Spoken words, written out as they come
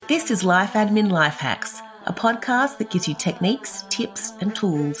This is Life Admin Life Hacks, a podcast that gives you techniques, tips, and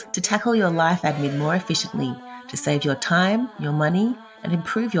tools to tackle your life admin more efficiently, to save your time, your money, and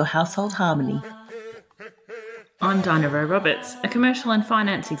improve your household harmony. I'm Dinah Rowe Roberts, a commercial and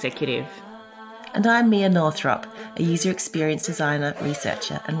finance executive. And I'm Mia Northrop, a user experience designer,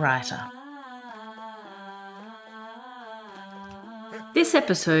 researcher, and writer. This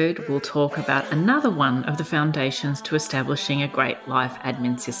episode will talk about another one of the foundations to establishing a great life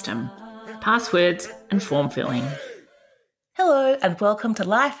admin system: passwords and form filling. Hello, and welcome to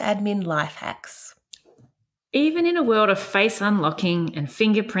Life Admin Life Hacks. Even in a world of face unlocking and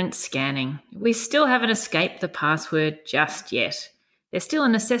fingerprint scanning, we still haven't escaped the password just yet. They're still a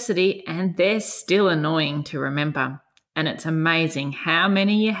necessity and they're still annoying to remember. And it's amazing how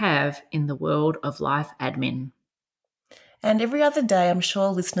many you have in the world of life admin. And every other day, I'm sure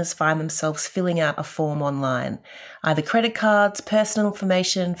listeners find themselves filling out a form online, either credit cards, personal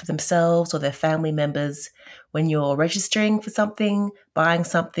information for themselves or their family members, when you're registering for something, buying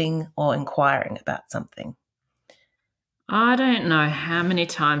something, or inquiring about something. I don't know how many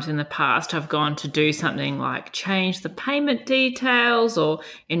times in the past I've gone to do something like change the payment details or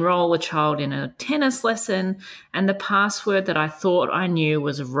enroll a child in a tennis lesson, and the password that I thought I knew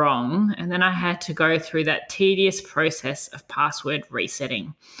was wrong, and then I had to go through that tedious process of password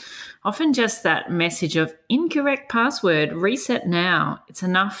resetting. Often just that message of incorrect password, reset now, it's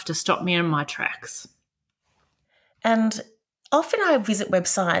enough to stop me in my tracks. And often I visit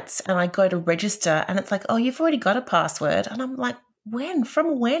websites and I go to register and it's like, oh, you've already got a password. And I'm like, when?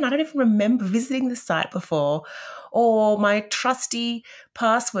 From when? I don't even remember visiting the site before. Or my trusty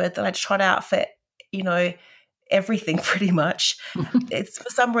password that I trot out for, everything pretty much. It's for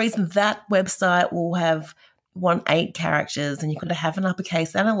some reason that website will have 8 characters and you've got to have an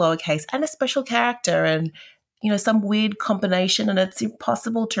uppercase and a lowercase and a special character and some weird combination, and it's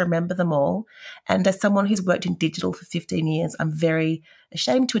impossible to remember them all. And as someone who's worked in digital for 15 years, I'm very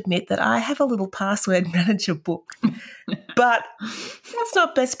ashamed to admit that I have a little password manager book. But that's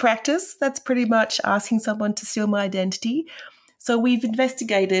not best practice. That's pretty much asking someone to steal my identity. So we've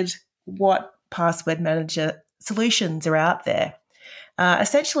investigated what password manager solutions are out there.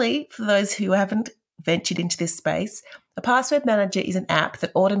 Essentially, for those who haven't ventured into this space, a password manager is an app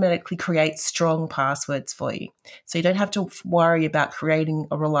that automatically creates strong passwords for you. So you don't have to worry about creating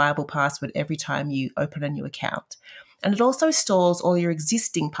a reliable password every time you open a new account. And it also stores all your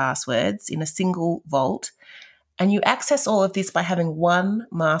existing passwords in a single vault. And you access all of this by having one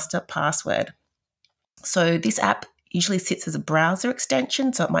master password. So this app usually sits as a browser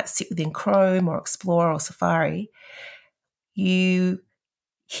extension. So it might sit within Chrome or Explorer or Safari. You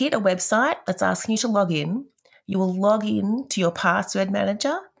hit a website that's asking you to log in. You will log in to your password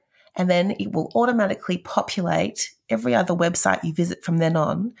manager, and then it will automatically populate every other website you visit from then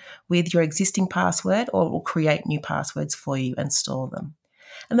on with your existing password, or it will create new passwords for you and store them.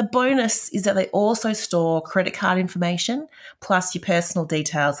 And the bonus is that they also store credit card information plus your personal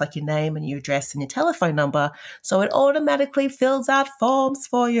details like your name and your address and your telephone number. So it automatically fills out forms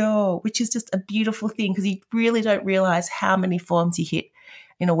for you, which is just a beautiful thing because you really don't realize how many forms you hit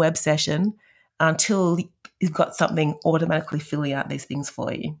in a web session until you've got something automatically filling out these things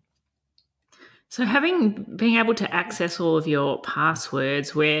for you. So being able to access all of your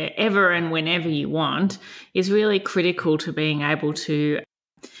passwords wherever and whenever you want is really critical to being able to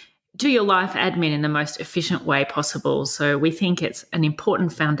do your life admin in the most efficient way possible. So we think it's an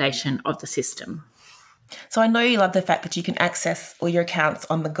important foundation of the system. So I know you love the fact that you can access all your accounts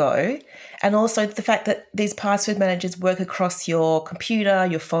on the go, and also the fact that these password managers work across your computer,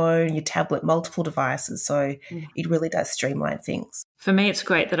 your phone, your tablet, multiple devices. So it really does streamline things. For me, it's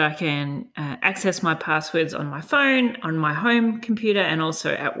great that I can access my passwords on my phone, on my home computer, and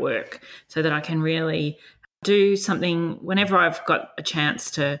also at work, so that I can really do something whenever I've got a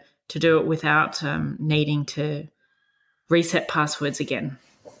chance to do it without needing to reset passwords again.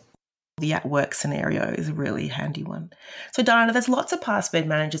 The at work scenario is a really handy one. So Diana, there's lots of password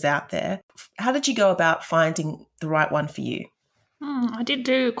managers out there. How did you go about finding the right one for you? I did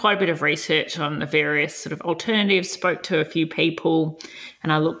do quite a bit of research on the various sort of alternatives, spoke to a few people,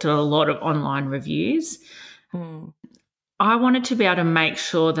 and I looked at a lot of online reviews. I wanted to be able to make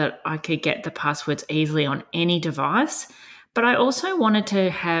sure that I could get the passwords easily on any device, but I also wanted to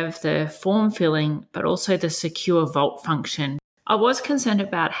have the form filling, but also the secure vault function. I was concerned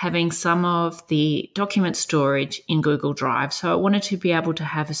about having some of the document storage in Google Drive, so I wanted to be able to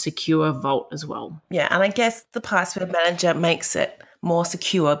have a secure vault as well. Yeah, and I guess the password manager makes it more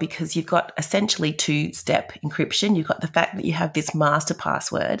secure because you've got essentially 2-step encryption. You've got the fact that you have this master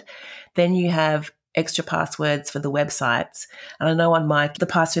password, then you have extra passwords for the websites. And I know on the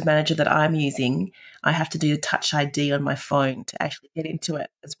password manager that I'm using, I have to do Touch ID on my phone to actually get into it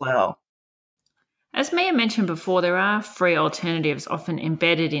as well. As Mia mentioned before, there are free alternatives often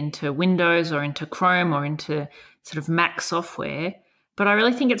embedded into Windows or into Chrome or into sort of Mac software. But I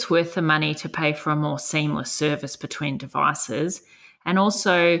really think it's worth the money to pay for a more seamless service between devices and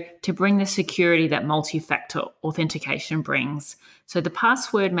also to bring the security that multi-factor authentication brings. So the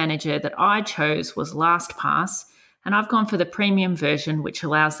password manager that I chose was LastPass, and I've gone for the premium version, which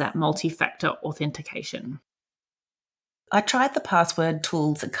allows that multi-factor authentication. I tried the password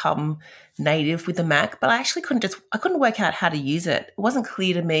tools that come native with the Mac, but I couldn't work out how to use it. It wasn't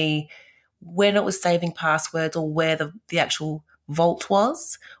clear to me when it was saving passwords or where the actual vault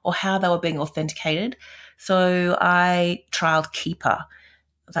was or how they were being authenticated. So I trialed Keeper.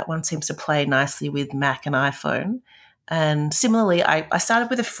 That one seems to play nicely with Mac and iPhone. And similarly, I started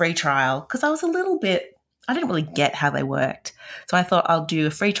with a free trial because I didn't really get how they worked. So I thought I'll do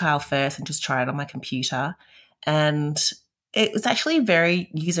a free trial first and just try it on my computer. And it was actually very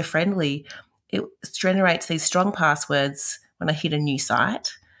user friendly. It generates these strong passwords when I hit a new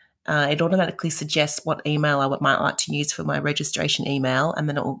site. It automatically suggests what email I might like to use for my registration email, and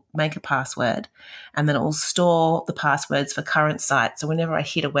then it will make a password, and then it will store the passwords for current sites. So whenever I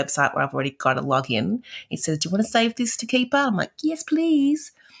hit a website where I've already got a login, it says, "Do you want to save this to Keeper?" I'm like, "Yes,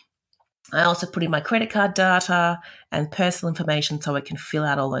 please." I also put in my credit card data and personal information so I can fill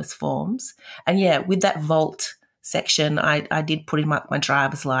out all those forms. And yeah, with that vault section, I did put in my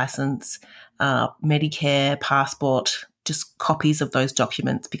driver's license, Medicare, passport, just copies of those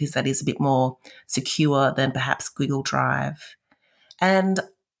documents because that is a bit more secure than perhaps Google Drive. And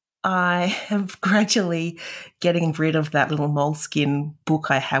I am gradually getting rid of that little Moleskine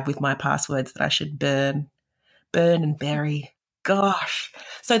book I have with my passwords that I should burn and bury. Gosh.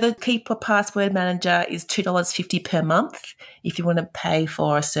 So the Keeper Password Manager is $2.50 per month if you want to pay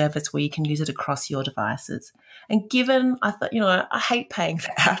for a service where you can use it across your devices. And given I thought, I hate paying for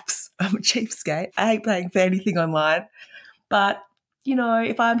apps. I'm a cheapskate. I hate paying for anything online. But,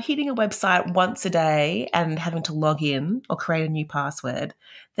 if I'm hitting a website once a day and having to log in or create a new password,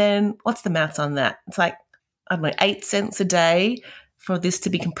 then what's the maths on that? It's like, I don't know, 8 cents a day for this to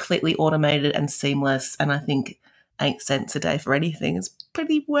be completely automated and seamless. And I think 8 cents a day for anything is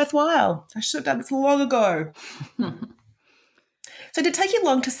pretty worthwhile. I should have done this long ago. So did it take you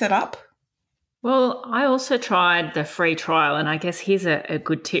long to set up? Well, I also tried the free trial, and I guess here's a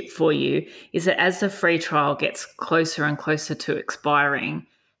good tip for you, is that as the free trial gets closer and closer to expiring,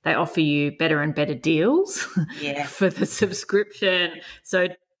 they offer you better and better deals for the subscription. So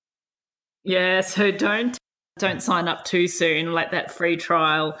don't sign up too soon. Let that free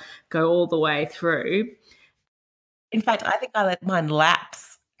trial go all the way through. In fact, I think I let mine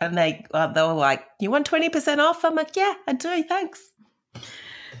lapse, and they were like, "You want 20% off?" I'm like, "Yeah, I do. Thanks."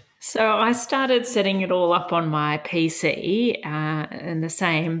 So I started setting it all up on my PC and the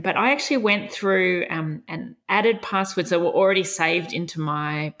same, but I actually went through and added passwords that were already saved into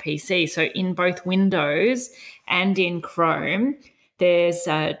my PC. So in both Windows and in Chrome, there's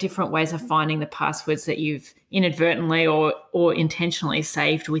different ways of finding the passwords that you've inadvertently or intentionally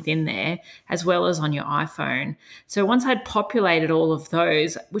saved within there, as well as on your iPhone. So once I'd populated all of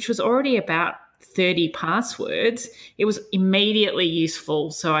those, which was already about 30 passwords, it was immediately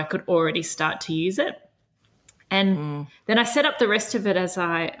useful. So I could already start to use it. And then I set up the rest of it as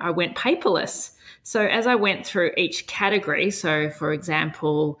I went paperless. So as I went through each category, so for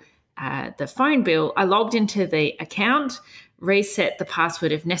example, the phone bill, I logged into the account, reset the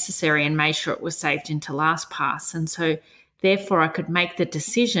password if necessary, and made sure it was saved into LastPass. And so therefore, I could make the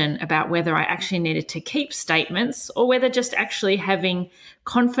decision about whether I actually needed to keep statements or whether just actually having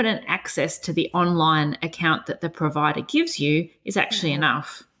confident access to the online account that the provider gives you is actually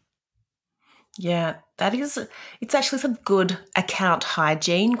enough. Yeah, it's actually some good account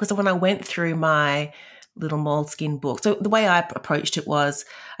hygiene, because when I went through my little Moleskine book, so the way I approached it was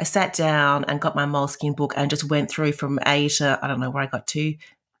I sat down and got my Moleskine book and just went through from A to, I don't know where I got to,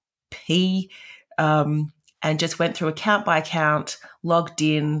 P, and just went through account by account, logged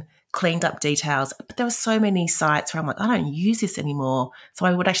in, cleaned up details. But there were so many sites where I'm like, I don't use this anymore. So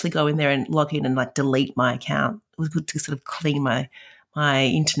I would actually go in there and log in and like delete my account. It was good to sort of clean my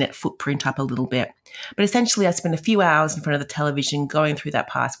internet footprint up a little bit. But essentially I spent a few hours in front of the television going through that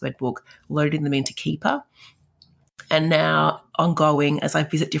password book, loading them into Keeper. And now ongoing, as I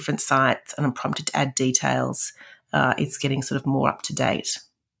visit different sites and I'm prompted to add details, it's getting sort of more up to date.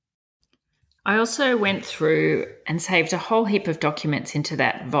 I also went through and saved a whole heap of documents into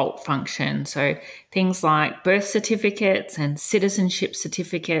that vault function. So things like birth certificates and citizenship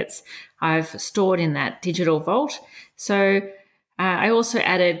certificates I've stored in that digital vault. So I also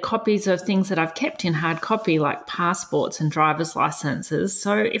added copies of things that I've kept in hard copy, like passports and driver's licenses.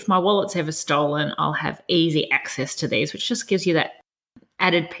 So if my wallet's ever stolen, I'll have easy access to these, which just gives you that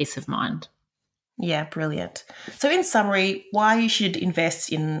added peace of mind. Yeah, brilliant. So in summary, why you should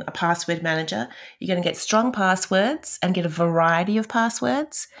invest in a password manager, you're going to get strong passwords and get a variety of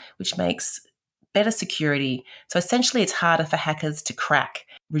passwords, which makes better security. So essentially it's harder for hackers to crack,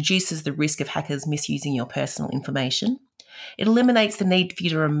 reduces the risk of hackers misusing your personal information. It eliminates the need for you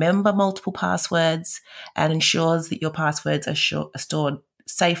to remember multiple passwords and ensures that your passwords are stored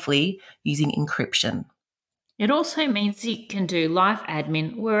safely using encryption. It also means you can do live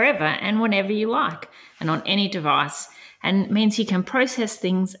admin wherever and whenever you like and on any device, and means you can process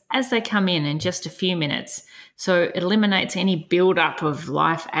things as they come in just a few minutes. So it eliminates any build up of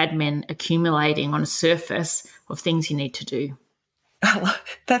live admin accumulating on a surface of things you need to do.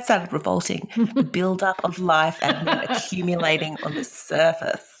 That sounded revolting. The build-up of life admin accumulating on the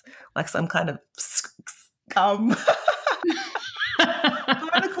surface, like some kind of scum.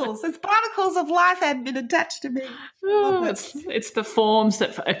 Barnacles. There's barnacles of life admin attached to me. Oh, it's the forms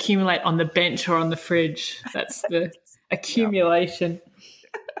that accumulate on the bench or on the fridge. That's the accumulation.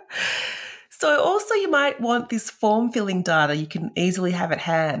 So also you might want this form filling data you can easily have at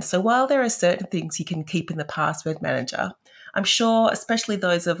hand. So while there are certain things you can keep in the password manager, I'm sure especially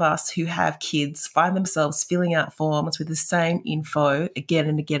those of us who have kids find themselves filling out forms with the same info again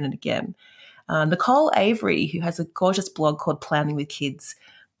and again and again. Nicole Avery, who has a gorgeous blog called Planning with Kids,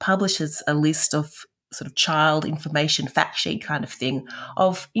 publishes a list of sort of child information fact sheet kind of thing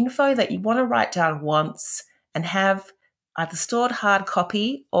of info that you want to write down once and have either stored hard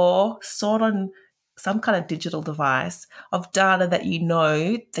copy or stored on some kind of digital device of data that you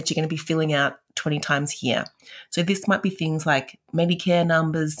know that you're going to be filling out 20 times a year. So this might be things like Medicare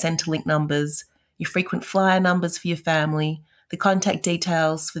numbers, Centrelink numbers, your frequent flyer numbers for your family, the contact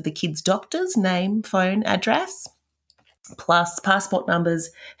details for the kid's doctor's name, phone, address, plus passport numbers,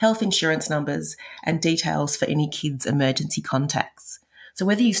 health insurance numbers, and details for any kid's emergency contacts. So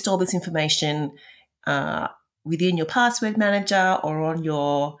whether you store this information within your password manager or on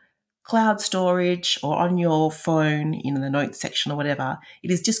your cloud storage or on your phone in the notes section or whatever, it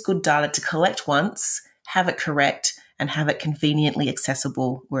is just good data to collect once, have it correct, and have it conveniently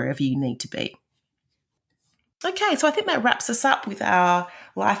accessible wherever you need to be. Okay, so I think that wraps us up with our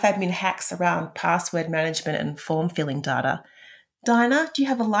life admin hacks around password management and form filling data. Dinah, do you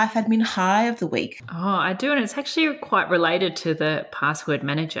have a life admin high of the week? Oh, I do, and it's actually quite related to the password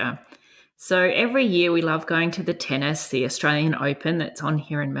manager. So every year we love going to the tennis, the Australian Open that's on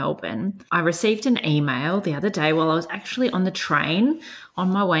here in Melbourne. I received an email the other day while I was actually on the train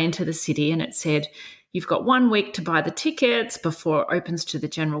on my way into the city, and it said, "You've got 1 week to buy the tickets before it opens to the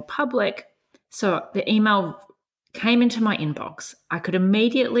general public." So the email came into my inbox. I could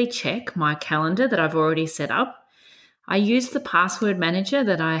immediately check my calendar that I've already set up. I used the password manager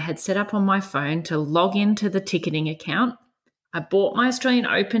that I had set up on my phone to log into the ticketing account. I bought my Australian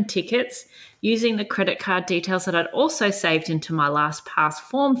Open tickets using the credit card details that I'd also saved into my LastPass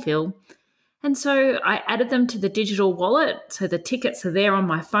form fill. And so I added them to the digital wallet. So the tickets are there on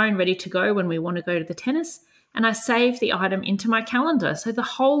my phone, ready to go when we want to go to the tennis. And I saved the item into my calendar. So the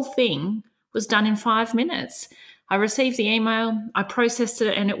whole thing was done in 5 minutes. I received the email, I processed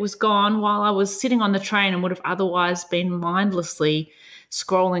it, and it was gone while I was sitting on the train and would have otherwise been mindlessly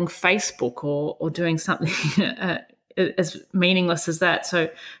scrolling Facebook or doing something as meaningless as that. So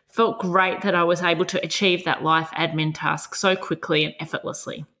it felt great that I was able to achieve that life admin task so quickly and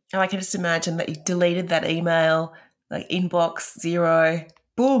effortlessly. And I can just imagine that you deleted that email, like inbox 0,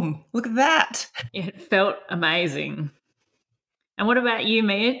 boom, look at that. It felt amazing. And what about you,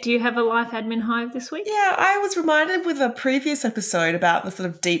 Mia? Do you have a life admin hive this week? Yeah, I was reminded with a previous episode about the sort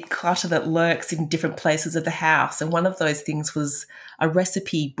of deep clutter that lurks in different places of the house. And one of those things was a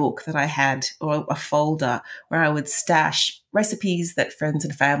recipe book that I had, or a folder where I would stash recipes that friends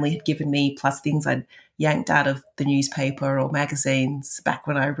and family had given me, plus things I'd yanked out of the newspaper or magazines back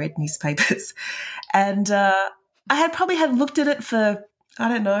when I read newspapers. And I had probably looked at it for, I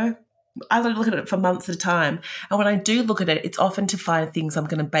don't know, I look at it for months at a time. And when I do look at it, it's often to find things I'm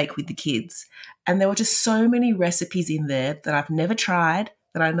going to bake with the kids. And there were just so many recipes in there that I've never tried,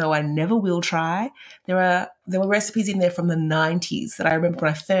 that I know I never will try. There were recipes in there from the 90s that I remember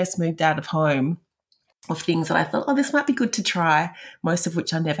when I first moved out of home, of things that I thought, oh, this might be good to try, most of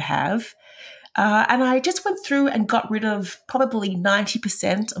which I never have. And I just went through and got rid of probably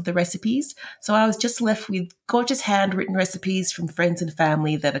 90% of the recipes. So I was just left with gorgeous handwritten recipes from friends and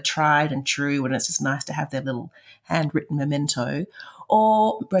family that are tried and true, and it's just nice to have their little handwritten memento,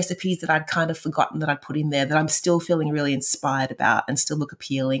 or recipes that I'd kind of forgotten that I'd put in there that I'm still feeling really inspired about and still look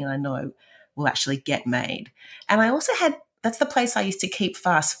appealing and I know will actually get made. And I also had, that's the place I used to keep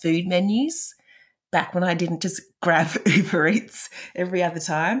fast food menus back when I didn't just grab Uber Eats every other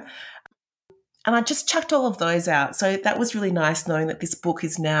time. And I just chucked all of those out. So that was really nice knowing that this book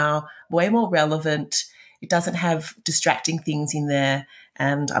is now way more relevant. It doesn't have distracting things in there,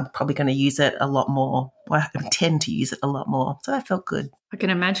 and I'm probably going to use it a lot more. Well, I intend to use it a lot more. So that felt good. I can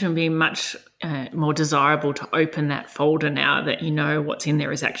imagine it being much more desirable to open that folder now that you know what's in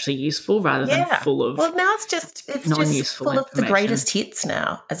there is actually useful rather than full of now it's just full of the greatest hits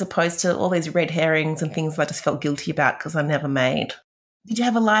now, as opposed to all these red herrings and things I just felt guilty about because I never made. Did you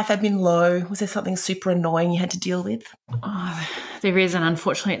have a life admin low? Was there something super annoying you had to deal with? Oh, there is, and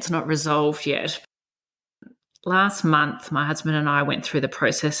unfortunately it's not resolved yet. Last month, my husband and I went through the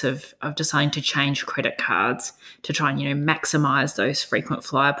process of deciding to change credit cards to try and, maximise those frequent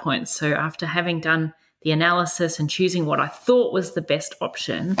flyer points. So after having done the analysis and choosing what I thought was the best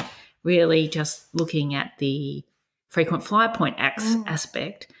option, really just looking at the frequent flyer point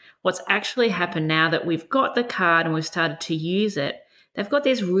aspect, what's actually happened now that we've got the card and we've started to use it, they've got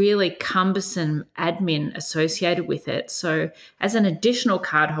this really cumbersome admin associated with it. So as an additional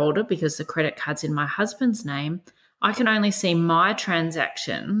card holder, because the credit card's in my husband's name, I can only see my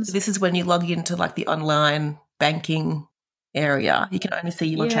transactions. This is when you log into like the online banking area. You can only see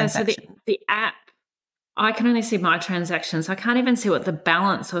your transactions. So the app, I can only see my transactions. I can't even see what the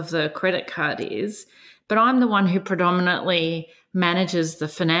balance of the credit card is, but I'm the one who predominantly manages the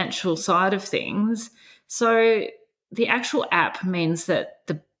financial side of things. So the actual app means that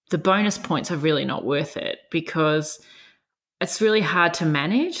the bonus points are really not worth it because it's really hard to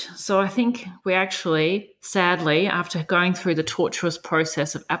manage. So I think we actually, sadly, after going through the torturous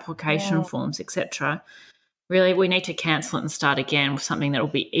process of application forms, etc., really we need to cancel it and start again with something that will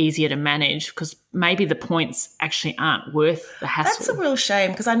be easier to manage because maybe the points actually aren't worth the hassle. That's a real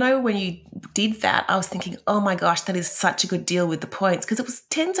shame because I know when you did that, I was thinking, oh my gosh, that is such a good deal with the points because it was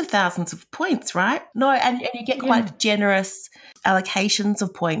tens of thousands of points, right? No, and you get quite generous allocations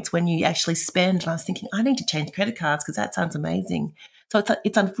of points when you actually spend. And I was thinking, I need to change credit cards because that sounds amazing. So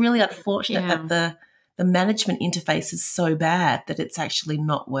it's really unfortunate that the management interface is so bad that it's actually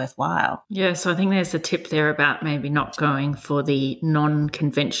not worthwhile. Yeah, so I think there's a tip there about maybe not going for the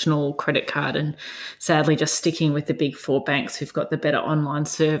non-conventional credit card and sadly just sticking with the big four banks who've got the better online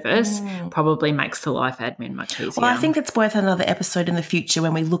service probably makes the life admin much easier. Well, I think it's worth another episode in the future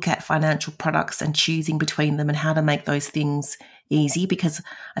when we look at financial products and choosing between them and how to make those things easy because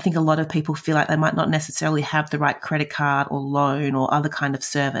I think a lot of people feel like they might not necessarily have the right credit card or loan or other kind of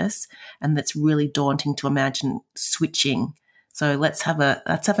service, and that's really daunting to imagine switching. So let's have an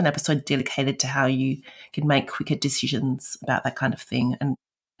episode dedicated to how you can make quicker decisions about that kind of thing and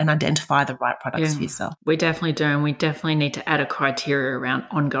identify the right products for yourself. We definitely do, and we definitely need to add a criteria around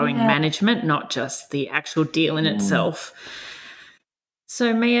ongoing management, not just the actual deal in itself.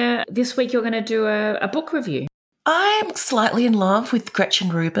 So Mia, this week you're going to do a book review. I'm slightly in love with Gretchen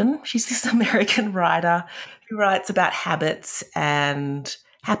Rubin. She's this American writer who writes about habits and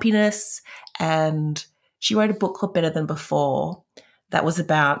happiness, and she wrote a book called Better Than Before that was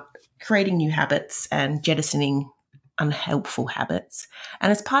about creating new habits and jettisoning unhelpful habits.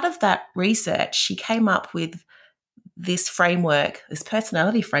 And as part of that research, she came up with this framework, this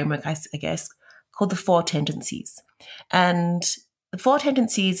personality framework, I guess, called the 4 Tendencies. And the 4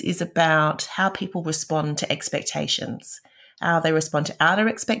 Tendencies is about how people respond to expectations, how they respond to outer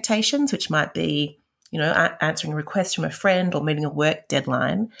expectations, which might be, answering a request from a friend or meeting a work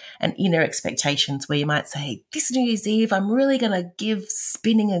deadline, and inner expectations where you might say, this New Year's Eve, I'm really going to give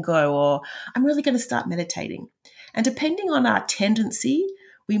spinning a go, or I'm really going to start meditating. And depending on our tendency,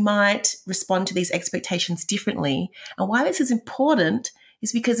 we might respond to these expectations differently. And why this is important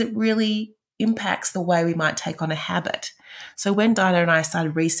is because it really impacts the way we might take on a habit. So when Dinah and I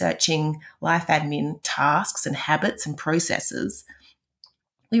started researching life admin tasks and habits and processes,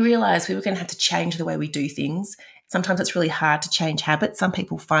 we realized we were going to have to change the way we do things. Sometimes it's really hard to change habits. Some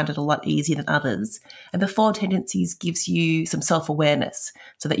people find it a lot easier than others. And the 4 Tendencies gives you some self-awareness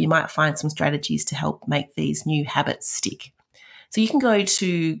so that you might find some strategies to help make these new habits stick. So you can go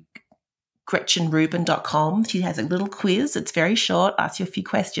to GretchenRubin.com. She has a little quiz. It's very short, asks you a few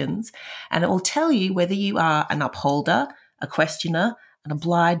questions, and it will tell you whether you are an upholder, a questioner, an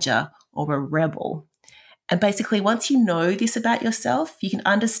obliger, or a rebel. And basically, once you know this about yourself, you can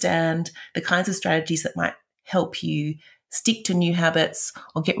understand the kinds of strategies that might help you stick to new habits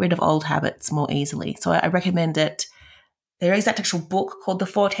or get rid of old habits more easily. So I recommend it. There is that actual book called The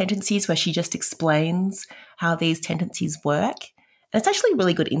 4 Tendencies where she just explains how these tendencies work. And it's actually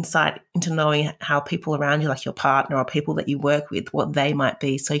really good insight into knowing how people around you, like your partner or people that you work with, what they might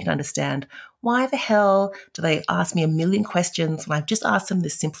be, so you can understand why the hell do they ask me a million questions when I've just asked them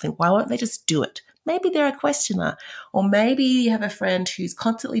this simple thing? Why won't they just do it? Maybe they're a questioner, or maybe you have a friend who's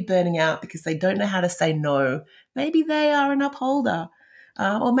constantly burning out because they don't know how to say no. Maybe they are an upholder.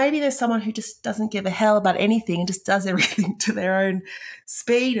 Or maybe there's someone who just doesn't give a hell about anything and just does everything to their own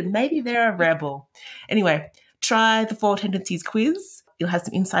speed, and maybe they're a rebel. Anyway, try the 4 Tendencies quiz. You'll have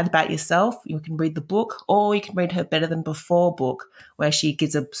some insight about yourself. You can read the book, or you can read her Better Than Before book, where she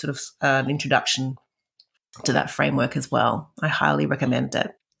gives a sort of an introduction to that framework as well. I highly recommend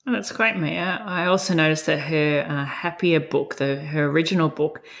it. Oh, that's great, Mia. I also noticed that her Happier book, her original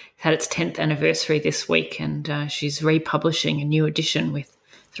book, had its 10th anniversary this week, and she's republishing a new edition with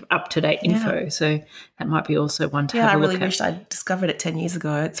sort of up-to-date info. So that might be also one to have a look at. I really wished I'd discovered it 10 years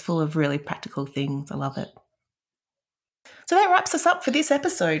ago. It's full of really practical things. I love it. So that wraps us up for this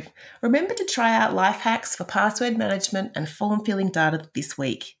episode. Remember to try out life hacks for password management and form filling data this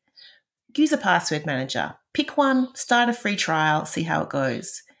week. Use a password manager. Pick one, start a free trial, see how it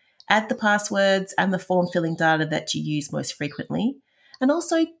goes. Add the passwords and the form filling data that you use most frequently. And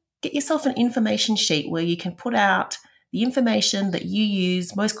also get yourself an information sheet where you can put out the information that you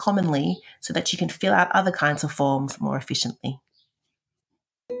use most commonly so that you can fill out other kinds of forms more efficiently.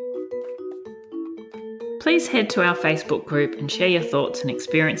 Please head to our Facebook group and share your thoughts and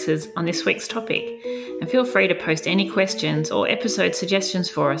experiences on this week's topic. And feel free to post any questions or episode suggestions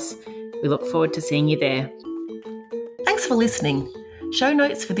for us. We look forward to seeing you there. Thanks for listening. Show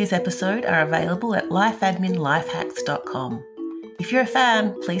notes for this episode are available at lifeadminlifehacks.com. If you're a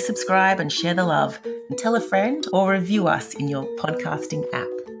fan, please subscribe and share the love, and tell a friend or review us in your podcasting app.